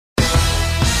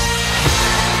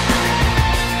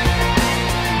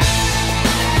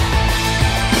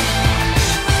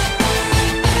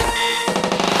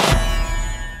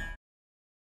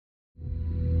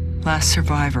last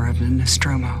survivor of the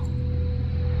Nostromo.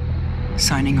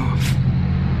 Signing off.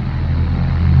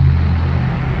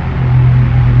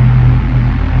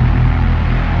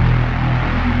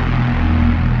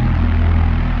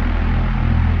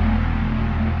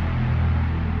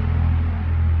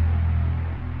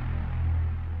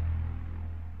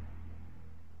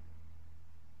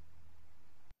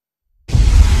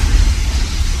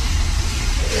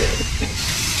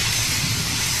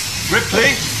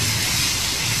 Ripley?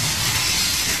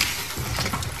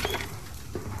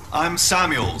 I'm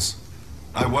Samuels.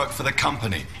 I work for the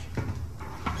company.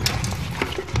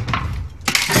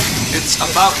 It's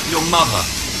about your mother.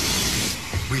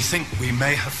 We think we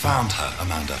may have found her,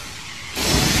 Amanda.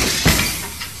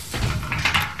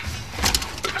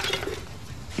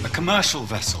 A commercial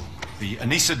vessel, the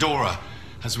Anesidora,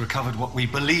 has recovered what we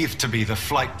believe to be the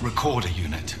flight recorder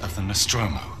unit of the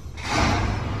Nostromo.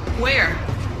 Where?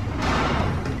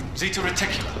 Zeta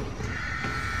Reticula.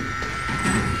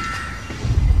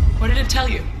 What did it tell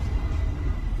you?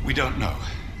 We don't know.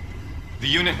 The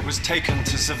unit was taken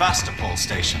to Sevastopol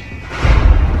station.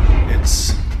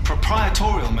 It's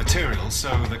proprietorial material,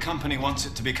 so the company wants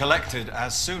it to be collected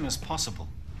as soon as possible.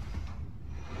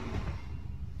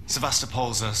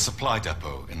 Sevastopol's a supply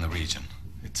depot in the region.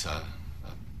 It's a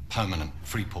permanent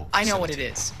free port I know facility. what it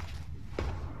is.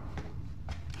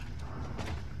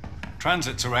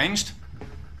 Transit's arranged.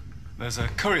 There's a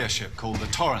courier ship called the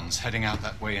Torrens heading out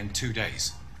that way in 2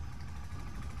 days.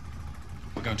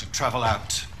 We're going to travel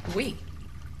out. We?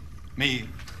 Me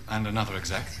and another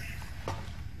exec.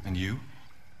 And you,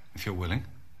 if you're willing.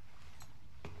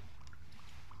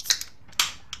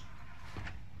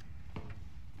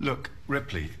 Look,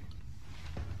 Ripley,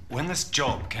 when this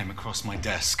job came across my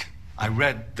desk, I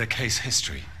read the case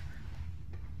history.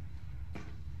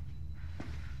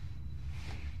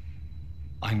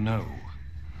 I know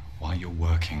why you're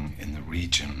working in the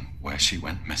region where she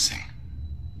went missing.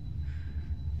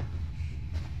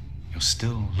 You're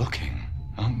still looking,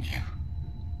 aren't you?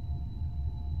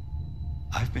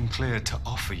 I've been cleared to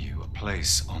offer you a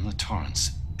place on the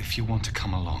Torrens if you want to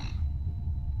come along.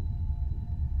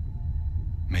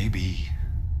 Maybe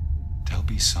there'll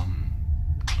be some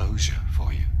closure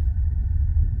for you.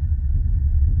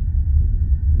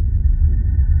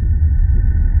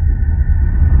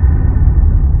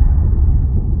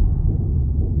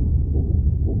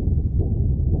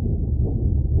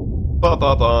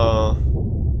 Ba-ba-ba.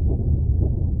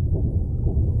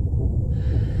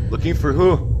 Looking for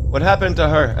who? What happened to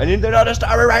her? I need to know the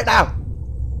story right now!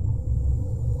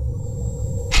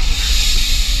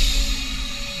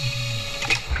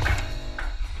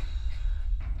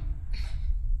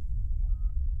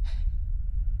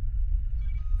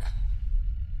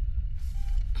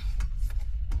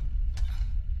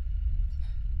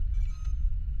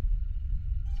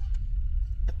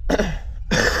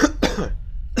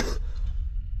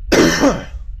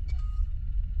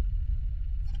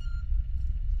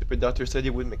 The doctor said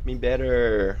it would make me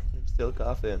better. I'm still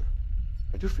coughing.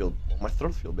 I do feel, my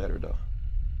throat feels better though.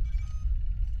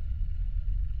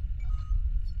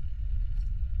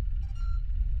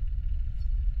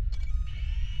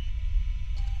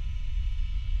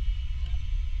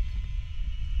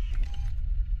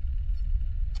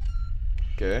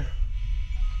 Okay.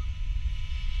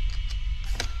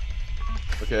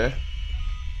 Okay.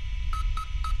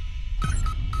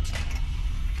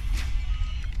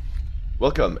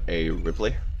 Welcome, A.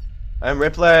 Ripley. I'm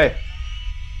Ripley!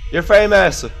 You're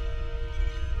famous!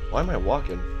 Why am I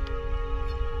walking?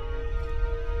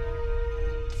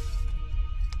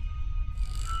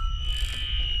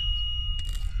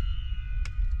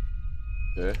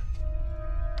 Okay.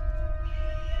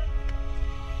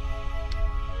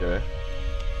 Okay.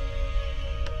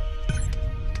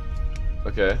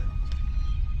 Okay.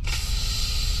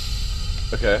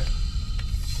 Okay.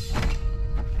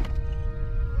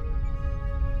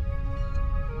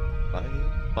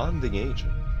 Bonding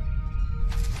agent.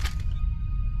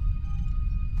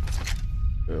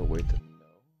 Wait. No.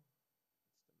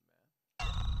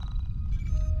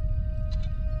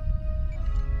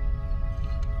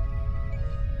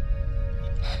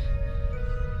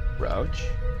 Crouch.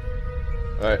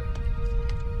 Alright. I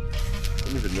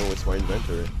don't even know what's my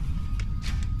inventory.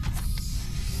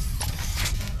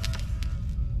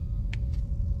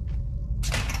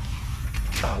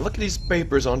 Ah, look at these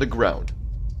papers on the ground.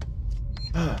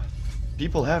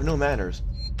 People have no manners.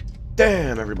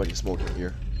 Damn, everybody's smoking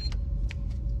here.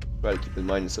 Try to keep in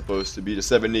mind it's supposed to be the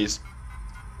 70s.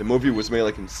 The movie was made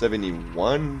like in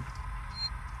 71.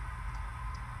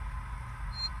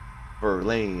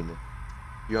 Verlaine.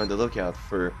 You're on the lookout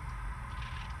for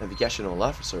navigational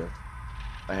officer.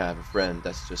 I have a friend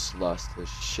that's just lost his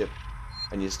ship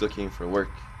and he's looking for work.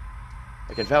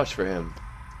 I can vouch for him.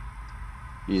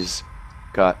 He's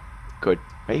got good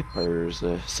papers,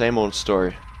 same old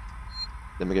story.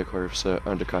 The Megacorps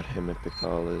undercut him and picked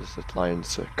all his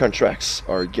clients. Contracts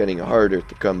are getting harder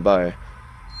to come by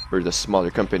for the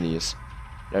smaller companies.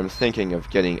 I'm thinking of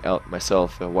getting out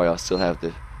myself while I still have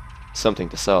something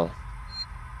to sell.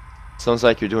 Sounds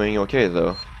like you're doing okay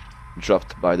though.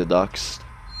 Dropped by the docks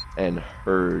and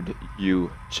heard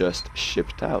you just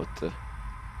shipped out.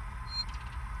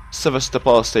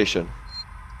 Sevastopol Station.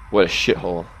 What a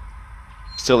shithole.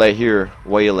 Still I hear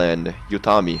Whale and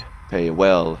Utami pay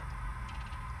well.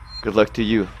 Good luck to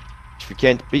you. If you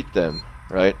can't beat them,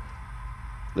 right?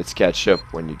 Let's catch up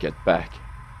when you get back.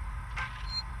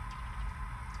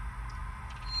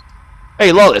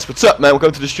 Hey Lawless, what's up man?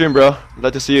 Welcome to the stream, bro.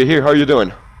 Glad to see you here. How are you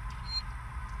doing?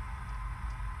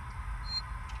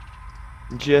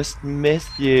 Just miss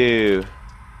you.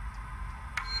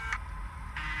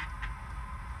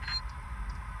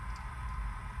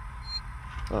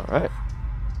 Alright.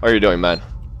 How are you doing, man?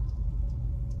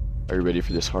 Are you ready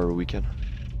for this horror weekend?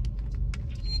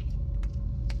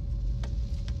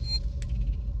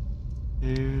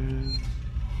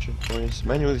 Action points.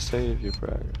 Manually save your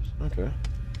progress. Okay.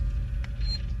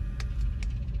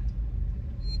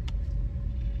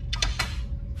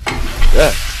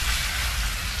 Yeah.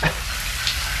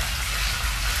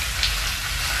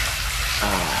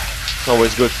 It's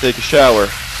always good to take a shower.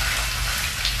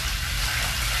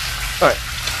 Alright.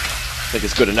 I think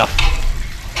it's good enough.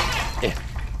 Yeah.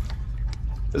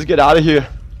 Let's get out of here.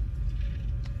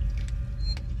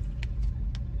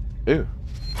 Ew.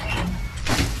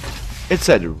 It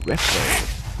said replay.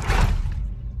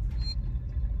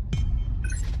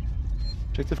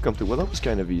 Objective complete. Well, that was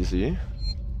kind of easy.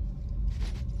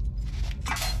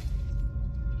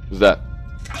 Who's that?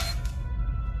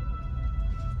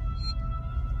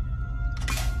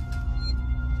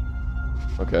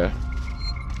 Okay.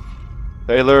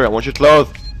 Taylor, I want your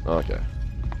clothes. Okay.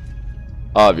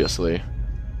 Obviously.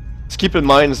 Let's keep in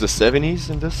mind it's the 70s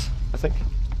in this, I think.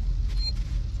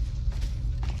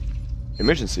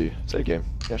 Emergency. Save game.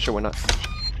 Yeah, sure, why not?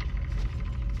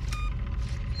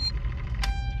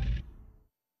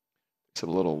 Takes a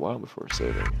little while before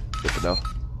saving. Good to know.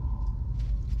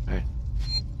 Alright.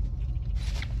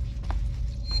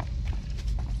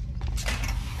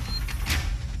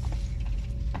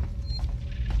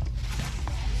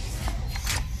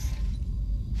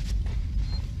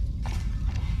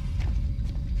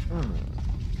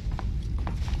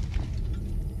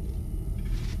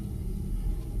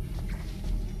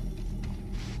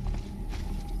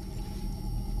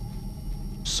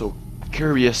 So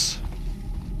curious.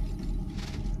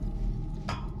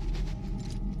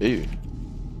 Ew.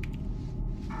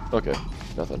 Okay,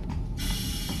 nothing.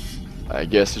 I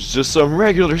guess it's just some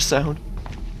regular sound.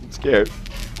 I'm scared.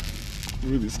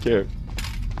 I'm really scared.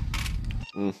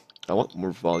 I want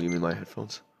more volume in my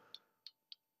headphones.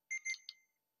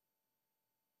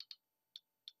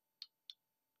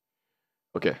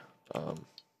 Okay. Let's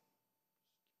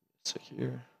check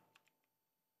here.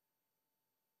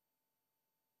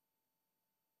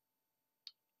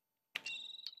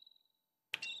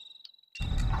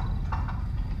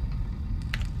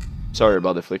 Sorry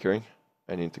about the flickering.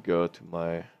 I need to go to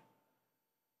my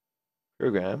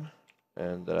program,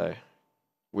 and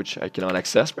which I cannot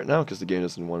access right now because the game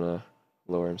doesn't want to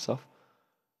lower himself.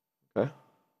 Okay.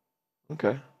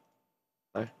 Okay.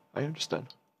 I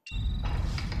understand.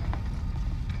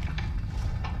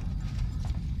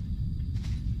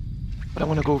 But I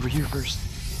want to go over here first.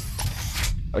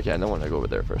 Okay, I don't want to go over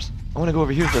there first. I want to go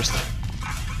over here first.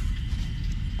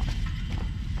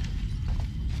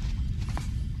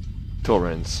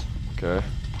 Torrents. Okay.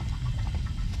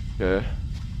 Okay.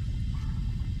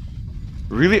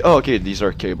 Really? Oh, okay, these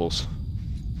are cables.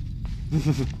 I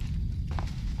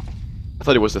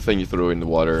thought it was the thing you throw in the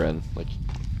water and, like,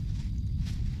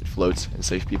 it floats and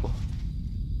saves people.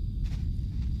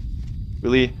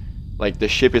 Really? Like, the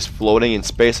ship is floating in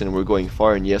space and we're going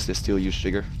far, and yes, they still use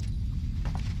sugar.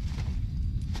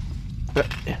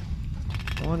 I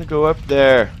want to go up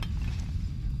there.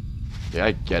 Yeah,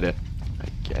 I get it. I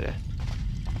get it.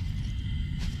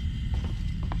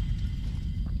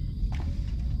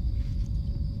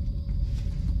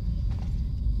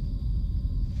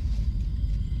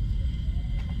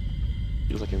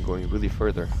 Feels like I'm going really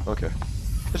further. Okay.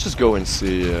 Let's just go and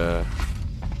see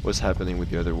what's happening with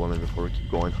the other woman before we keep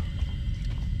going.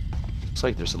 Looks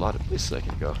like there's a lot of places I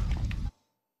can go.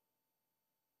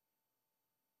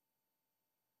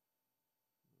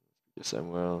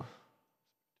 Samuel,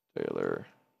 Taylor,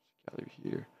 gallery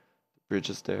here. The bridge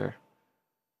is there.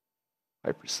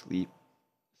 Hypersleep is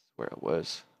where I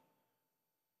was.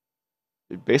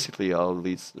 It basically all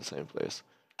leads to the same place.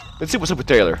 Let's see what's up with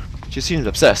Taylor. She seems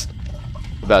obsessed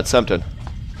about something.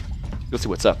 Let's see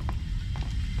what's up.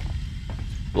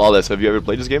 Lawless, have you ever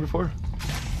played this game before?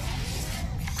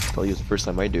 I'll tell you, it's the first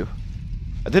time I do.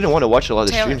 I didn't want to watch a lot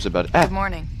of Taylor, streams about it. Good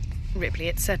morning. Ripley,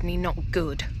 it's certainly not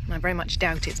good, and I very much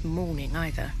doubt it's morning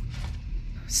either.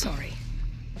 Sorry.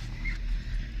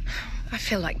 I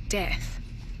feel like death.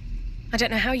 I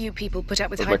don't know how you people put up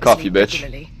with Where's my coffee, hypersleep bitch?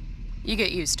 regularly. You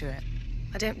get used to it.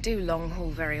 I don't do long haul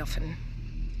very often.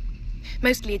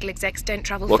 Most legal execs don't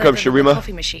travel Welcome, further than the Shurima.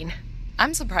 coffee machine.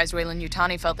 I'm surprised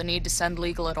Weyland-Yutani felt the need to send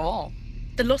legal at all.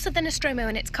 The loss of the Nostromo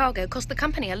and its cargo cost the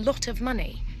company a lot of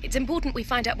money. It's important we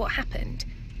find out what happened.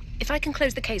 If I can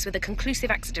close the case with a conclusive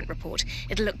accident report,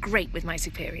 it'll look great with my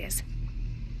superiors.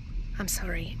 I'm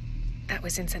sorry. That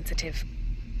was insensitive.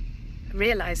 I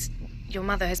realize your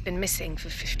mother has been missing for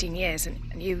 15 years,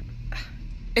 and you...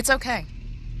 It's okay.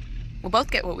 We'll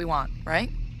both get what we want, right?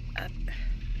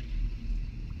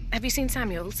 Have you seen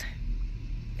Samuels?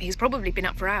 He's probably been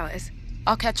up for hours.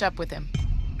 I'll catch up with him.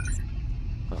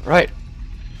 Alright.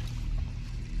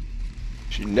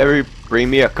 She never bring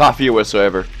me a coffee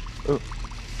whatsoever. Oh.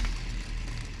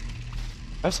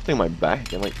 I have something in my back. I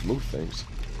can like move things.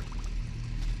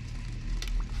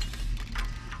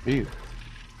 Ew.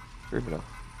 Criminal.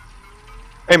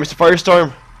 Hey, Mr.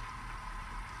 Firestorm.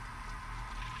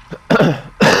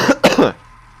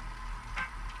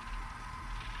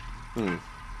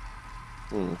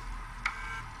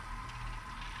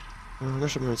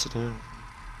 There's some incident.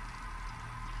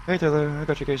 Hey Taylor, I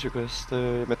got your case request.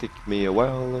 It might take me a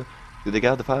while to dig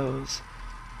out the files.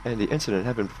 And the incident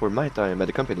happened before my time at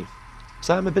the company,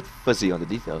 so I'm a bit fuzzy on the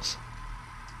details.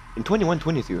 In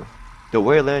 2122, the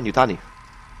Weyland-Yutani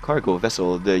cargo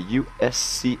vessel, the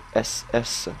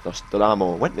USCSS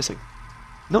Nostromo, went missing.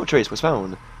 No trace was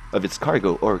found of its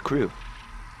cargo or crew.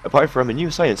 Apart from a new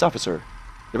science officer,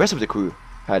 the rest of the crew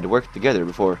had worked together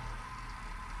before.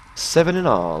 7 in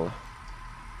all.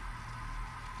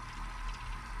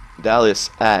 Dallas,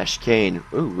 Ash, Kane,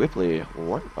 ooh, Ripley,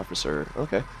 warrant officer,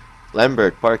 okay.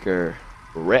 Lambert, Parker,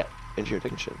 Rhett, engineer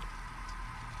technician.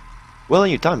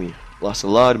 Weyland-Yutani lost a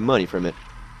lot of money from it.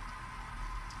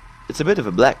 It's a bit of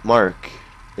a black mark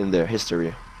in their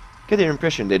history. Get the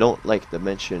impression they don't like to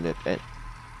mention it.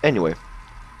 Anyway,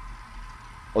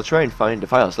 I'll try and find the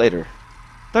files later.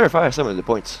 Clarify some of the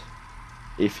points.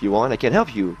 If you want, I can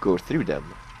help you go through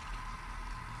them.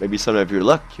 Maybe some of your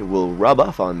luck will rub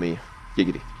off on me.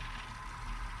 Giggity.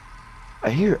 I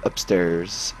hear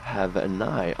upstairs have an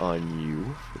eye on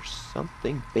you for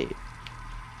something big.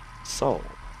 So,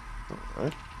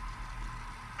 alright.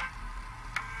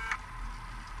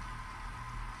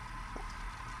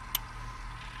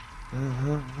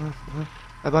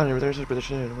 I bought an emergency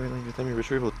position in Weyland-Yutani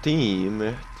retrieval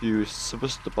team to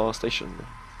Sebastopol Station.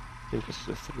 Team consists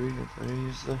of 3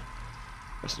 employees.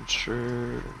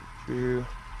 Passenger, crew.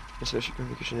 Associate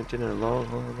communication antenna, long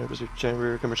haul, emergency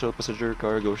chamber, commercial passenger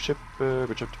cargo ship,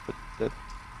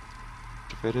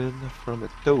 fitted from a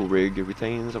tow rig,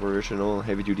 retains operational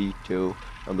heavy duty tow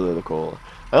umbilical.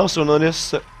 I also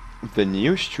noticed the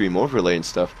new stream overlay and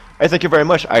stuff. I thank you very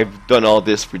much. I've done all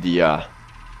this for the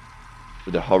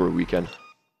horror weekend.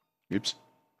 Oops.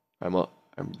 I'm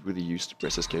really used to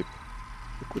press escape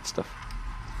for quit stuff,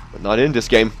 but not in this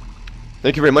game.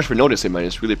 Thank you very much for noticing, man.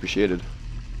 It's really appreciated.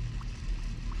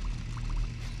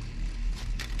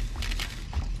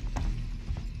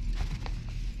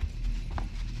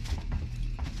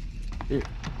 Here,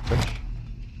 fresh.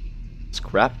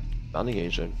 Scrap bounding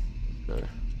agent. Okay.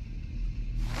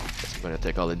 Guess I'm gonna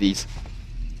take all of these.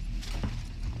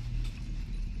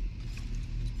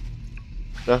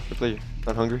 No, Ripley,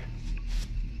 not hungry.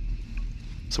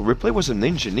 So Ripley was an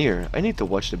engineer. I need to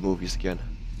watch the movies again.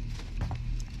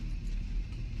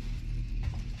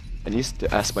 I need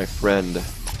to ask my friend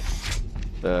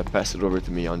to pass it over to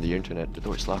me on the internet. The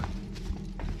door's locked.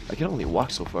 I can only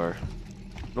walk so far.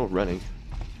 No running.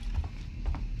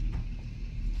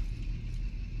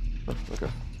 Oh, okay.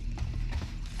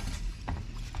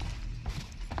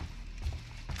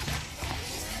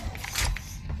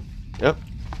 Yep.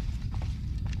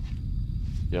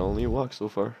 You only walk so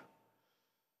far.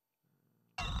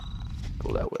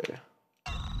 Go that way.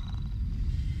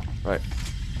 Right.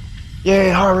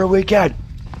 Yay, horror weekend!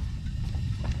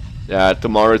 Yeah,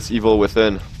 tomorrow it's Evil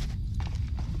Within.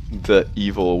 The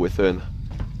Evil Within.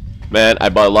 Man, I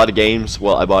bought a lot of games.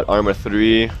 Well, I bought Arma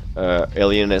 3,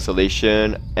 Alien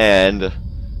Isolation, and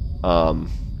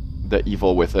The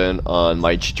Evil Within on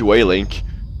my G2A link.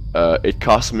 It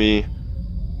cost me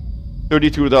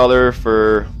 $32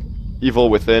 for Evil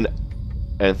Within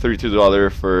and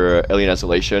 $32 for Alien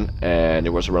Isolation, and it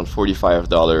was around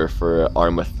 $45 for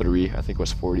Arma 3. I think it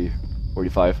was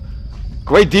 45.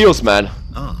 Great deals, man.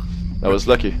 Ah. I was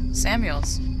lucky.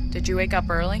 Samuels, did you wake up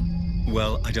early?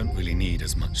 Well, I don't really need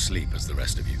as much sleep as the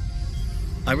rest of you.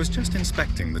 I was just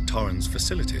inspecting the Torrens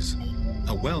facilities.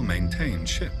 A well-maintained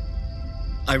ship.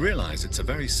 I realize it's a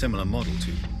very similar model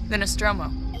to... The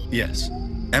Nostromo. Yes,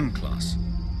 M-Class.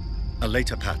 A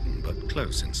later pattern, but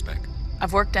close in spec.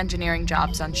 I've worked engineering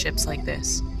jobs on ships like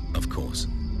this. Of course.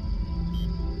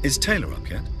 Is Taylor up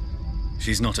yet?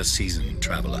 She's not a seasoned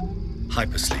traveler.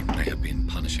 Hypersleep may have been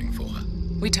punishing for her.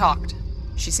 We talked.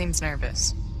 She seems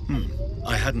nervous.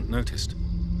 I hadn't noticed.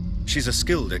 She's a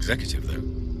skilled executive, though.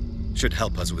 Should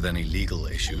help us with any legal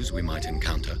issues we might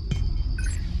encounter.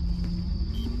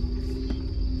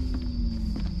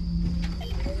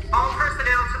 All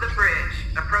personnel to the bridge.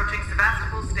 Approaching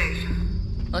Sevastopol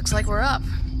Station. Looks like we're up.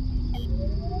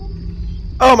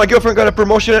 Oh, my girlfriend got a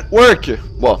promotion at work!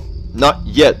 Well, not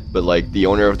yet, but like the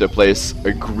owner of the place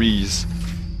agrees.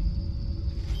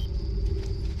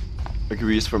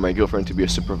 Agrees for my girlfriend to be a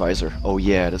supervisor. Oh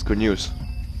yeah, that's good news.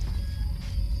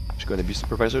 She's gonna be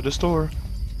supervisor of the store.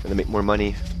 Gonna make more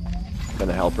money.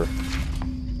 Gonna help her.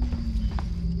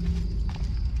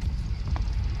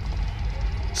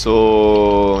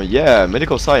 So yeah,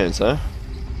 medical science, huh?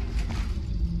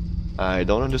 I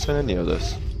don't understand any of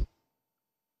this.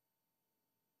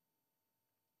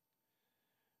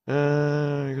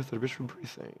 You go to the bridge for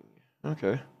briefing.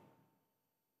 Okay.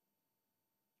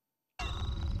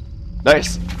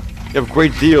 Nice. You have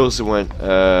great deals when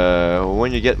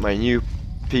you get my new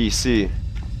PC.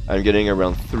 I'm getting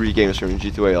around 3 games from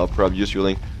G2A. I'll probably use your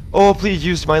link. Oh, please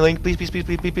use my link. Please, please, please,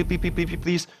 please, please, please, please, please, please,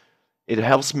 please. It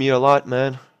helps me a lot,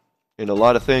 man. In a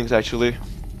lot of things, actually.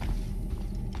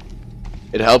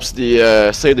 It helps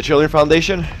the Save the Children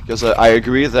Foundation, because I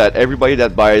agree that everybody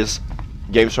that buys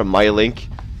games from my link,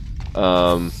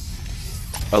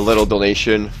 a little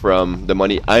donation from the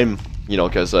money I'm, you know,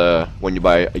 because when you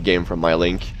buy a game from my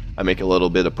link, I make a little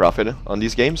bit of profit on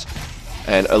these games,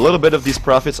 and a little bit of these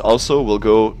profits also will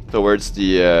go towards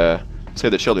the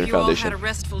Save the Children Foundation. You all had a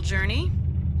restful journey?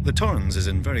 The Torrens is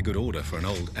in very good order for an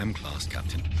old M-Class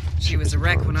captain. She was a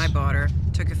wreck when I bought her.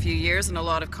 Took a few years and a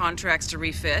lot of contracts to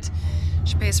refit.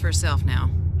 She pays for herself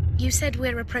now. You said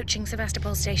we're approaching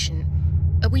Sevastopol Station.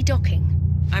 Are we docking?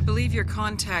 I believe your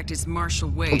contact is Marshal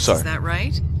Waits, I'm sorry. is that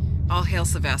right? I'll hail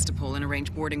Sevastopol and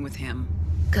arrange boarding with him.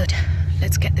 Good.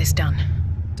 Let's get this done.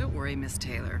 Don't worry, Miss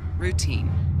Taylor.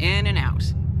 Routine. In and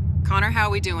out. Connor,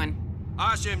 how we doing?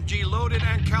 SMG loaded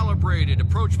and calibrated.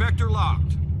 Approach vector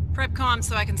locked. Prep con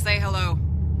so I can say hello.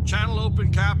 Channel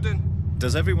open, Captain.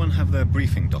 Does everyone have their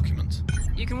briefing documents?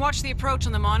 You can watch the approach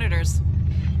on the monitors.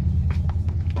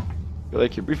 You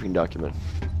like your briefing document.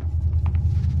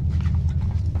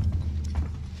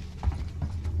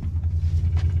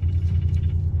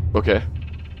 Okay.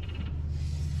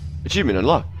 Achievement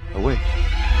unlocked. Oh wait.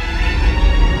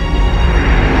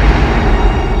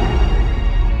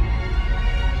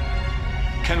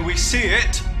 Can we see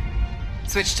it?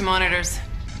 Switch to monitors.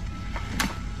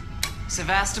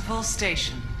 Sevastopol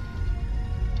Station.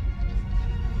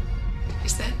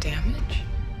 Is that damage?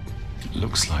 It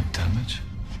looks like damage.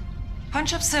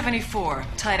 Punch up 74,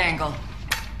 tight angle.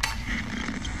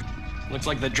 Looks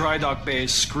like the dry dock bay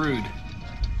is screwed.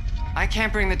 I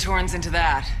can't bring the Torrens into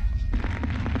that.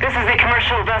 This is the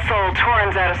commercial vessel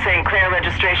Torrens out of St. Clair,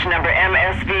 registration number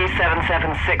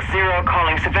MSV7760,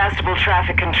 calling Sevastopol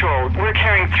Traffic Control. We're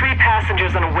carrying 3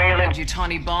 passengers on a Wayland.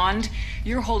 Yutani Bond,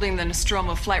 you're holding the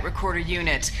Nostromo flight recorder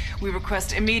unit. We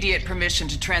request immediate permission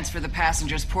to transfer the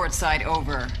passengers port side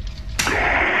over.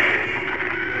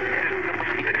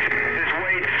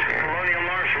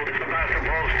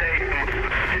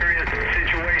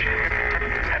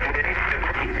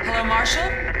 Hello,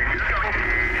 Marshal?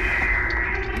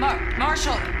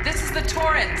 Marshal, this is the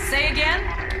Torrens. Say again?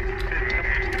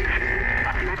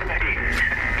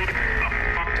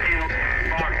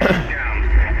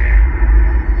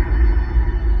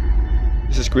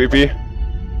 This is creepy.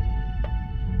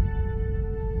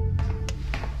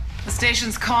 The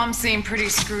station's comms seem pretty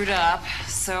screwed up,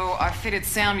 so I fitted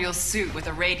Samuel's suit with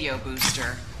a radio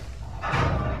booster.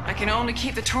 I can only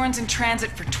keep the Torrens in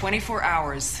transit for 24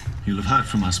 hours. You'll have heard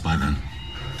from us by then.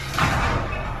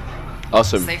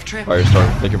 Awesome. Safe trip.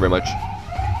 Firestorm, thank you very much.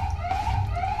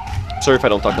 Sorry if I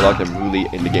don't talk a lot, I'm really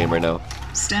in the game right now.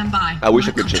 Stand by. I wish I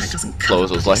My could contract just doesn't close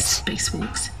cover those lights.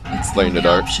 Spacewalks. It's Play in the only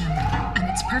dark. option, and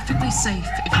it's perfectly safe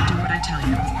if you do what I tell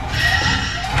you.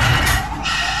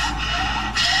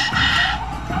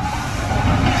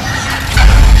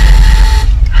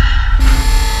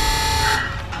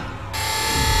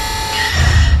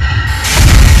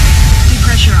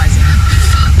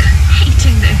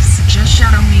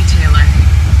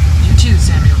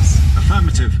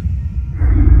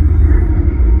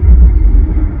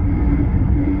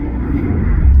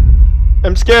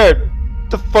 scared.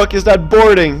 The fuck is that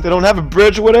boarding? They don't have a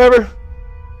bridge or whatever?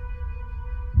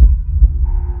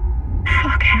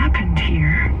 Fuck happened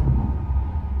here?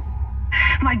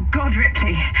 My God,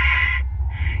 Ripley.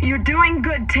 You're doing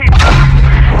good, Taylor.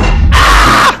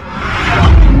 Ah!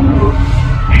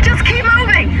 Just keep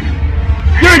moving.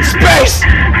 You're in space!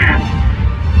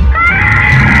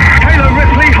 Taylor,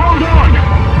 Ripley, hold on.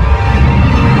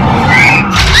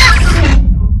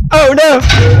 Oh no!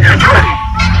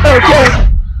 Okay.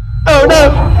 Oh no!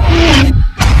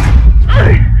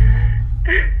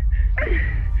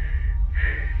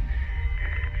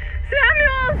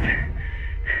 Samuels!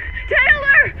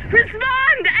 Taylor!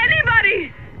 Respond!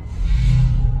 Anybody!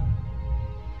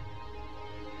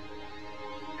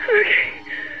 Okay.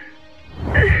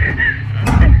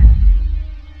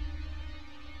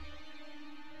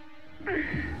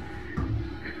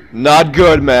 Not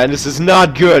good, man. This is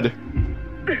not good.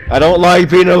 I don't like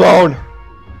being alone.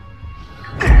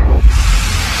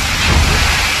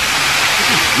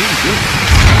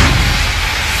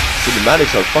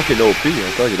 Cinematics are fucking OP,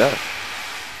 I'll tell you that.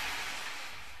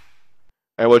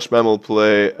 I watched Mammal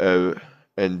play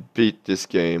and beat this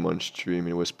game on stream.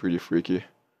 It was pretty freaky.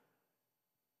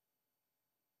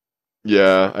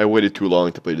 Yeah, I waited too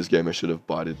long to play this game. I should have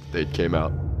bought it the day it came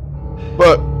out.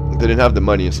 But they didn't have the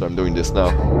money, so I'm doing this now.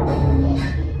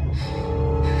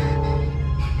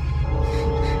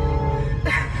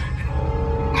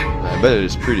 I bet it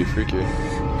is pretty freaky.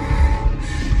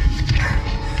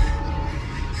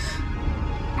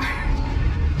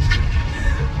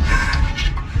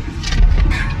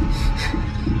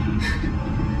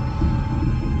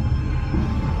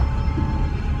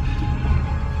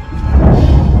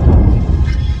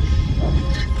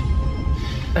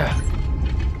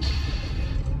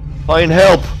 Find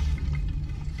help!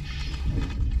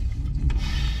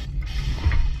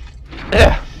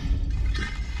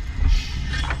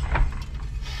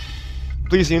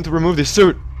 Please, you need to remove this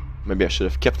suit. Maybe I should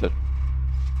have kept it.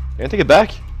 Can I take it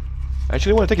back? I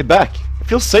actually want to take it back. It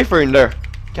feels safer in there.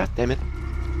 God damn it.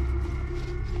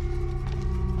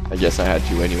 I guess I had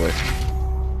to anyway.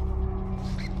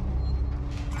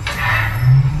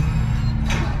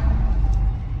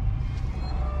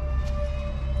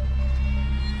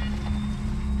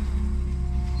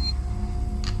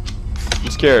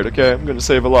 I'm scared. Okay, I'm gonna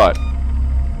save a lot.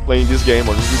 Playing this game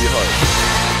on really hard.